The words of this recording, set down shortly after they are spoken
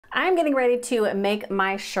I'm getting ready to make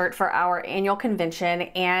my shirt for our annual convention,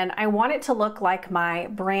 and I want it to look like my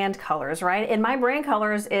brand colors, right? And my brand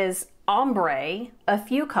colors is ombre, a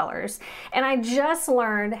few colors, and I just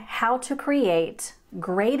learned how to create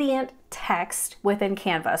gradient text within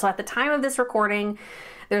Canva. So at the time of this recording,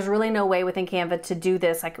 there's really no way within Canva to do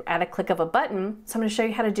this like at a click of a button. So I'm going to show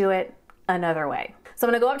you how to do it another way. So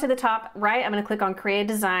I'm going to go up to the top right, I'm going to click on create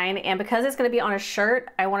design, and because it's going to be on a shirt,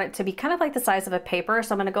 I want it to be kind of like the size of a paper.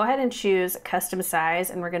 So I'm going to go ahead and choose custom size,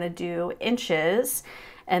 and we're going to do inches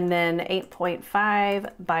and then 8.5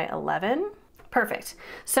 by 11. Perfect.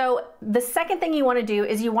 So the second thing you want to do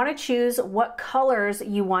is you want to choose what colors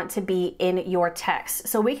you want to be in your text.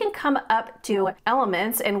 So we can come up to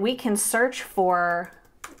elements and we can search for,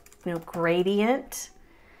 gradient,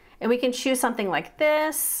 and we can choose something like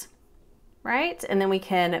this, right? And then we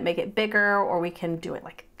can make it bigger, or we can do it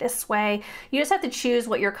like this way. You just have to choose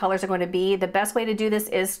what your colors are going to be. The best way to do this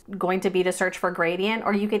is going to be to search for gradient,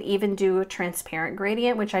 or you could even do transparent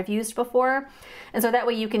gradient, which I've used before. And so that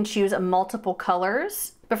way you can choose multiple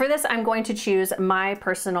colors. But for this, I'm going to choose my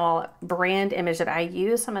personal brand image that I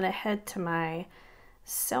use. So I'm going to head to my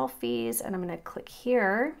selfies and I'm going to click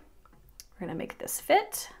here. We're going to make this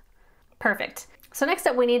fit. Perfect. So next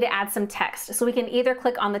up, we need to add some text. So we can either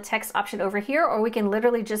click on the text option over here, or we can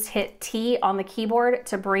literally just hit T on the keyboard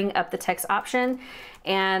to bring up the text option.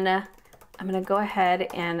 And I'm gonna go ahead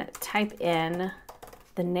and type in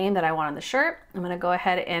the name that I want on the shirt. I'm gonna go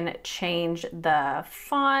ahead and change the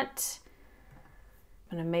font.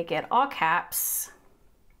 I'm gonna make it all caps.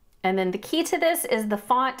 And then the key to this is the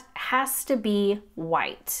font has to be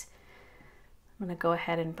white. I'm gonna go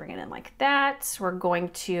ahead and bring it in like that. We're going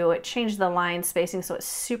to change the line spacing so it's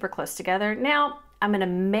super close together. Now I'm gonna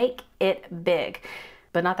make it big,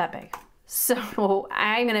 but not that big. So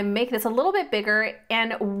I'm gonna make this a little bit bigger,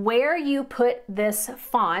 and where you put this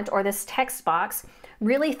font or this text box,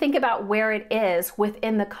 really think about where it is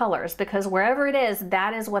within the colors, because wherever it is,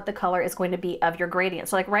 that is what the color is going to be of your gradient.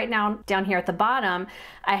 So like right now down here at the bottom,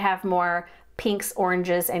 I have more pinks,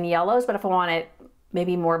 oranges, and yellows, but if I want it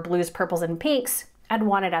maybe more blues, purples, and pinks, I'd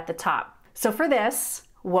want it at the top. So for this,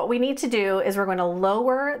 what we need to do is we're going to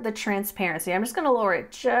lower the transparency. I'm just going to lower it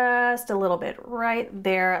just a little bit right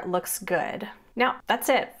there. It looks good. Now that's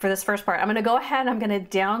it for this first part. I'm going to go ahead and I'm going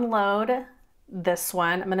to download this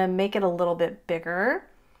one. I'm going to make it a little bit bigger.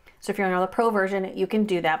 So if you're on the Pro version, you can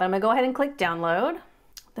do that, but I'm going to go ahead and click download.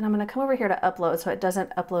 Then I'm going to come over here to upload so it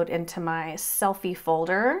doesn't upload into my selfie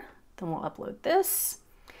folder. Then we'll upload this.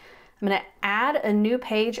 I'm going to add a new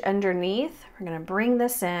page underneath. We're going to bring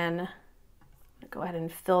this in. I'm going to go ahead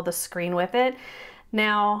and fill the screen with it.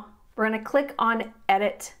 Now we're going to click on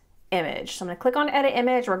edit image. So I'm going to click on edit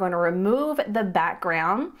image. We're going to remove the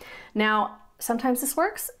background. Now sometimes this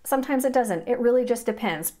works, sometimes it doesn't. It really just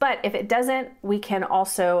depends. But if it doesn't, we can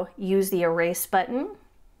also use the erase button.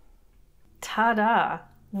 Ta-da!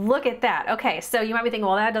 Look at that. Okay, so you might be thinking,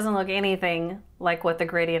 well, that doesn't look anything like what the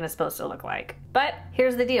gradient is supposed to look like. But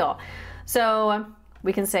here's the deal. So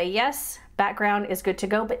we can say, yes, background is good to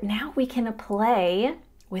go, but now we can play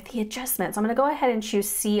with the adjustments. I'm gonna go ahead and choose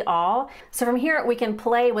See All. So from here, we can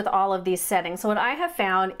play with all of these settings. So what I have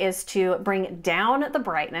found is to bring down the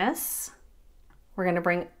brightness. We're gonna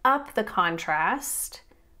bring up the contrast,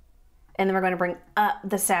 and then we're gonna bring up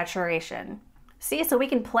the saturation. See, so we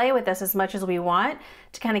can play with this as much as we want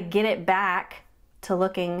to kind of get it back to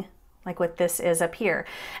looking like what this is up here.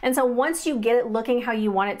 And so once you get it looking how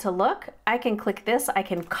you want it to look, I can click this, I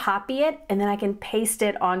can copy it, and then I can paste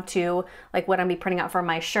it onto like what I'm be printing out for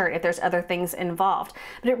my shirt if there's other things involved.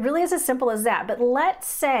 But it really is as simple as that. But let's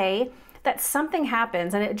say that something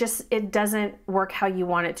happens and it doesn't work how you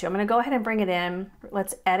want it to. I'm gonna go ahead and bring it in.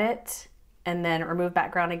 Let's edit and then remove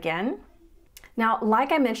background again. Now,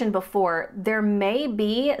 like I mentioned before, there may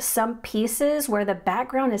be some pieces where the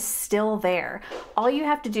background is still there. All you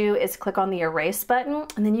have to do is click on the erase button,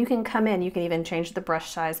 and then you can come in. You can even change the brush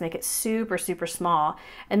size, make it super small,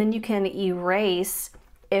 and then you can erase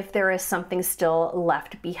if there is something still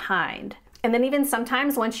left behind. And then even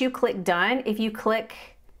sometimes once you click done, if you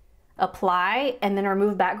click apply and then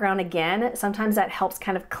remove background again, sometimes that helps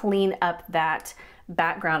kind of clean up that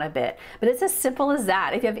background a bit. But it's as simple as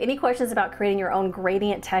that. If you have any questions about creating your own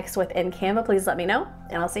gradient text within Canva, please let me know,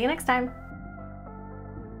 and I'll see you next time.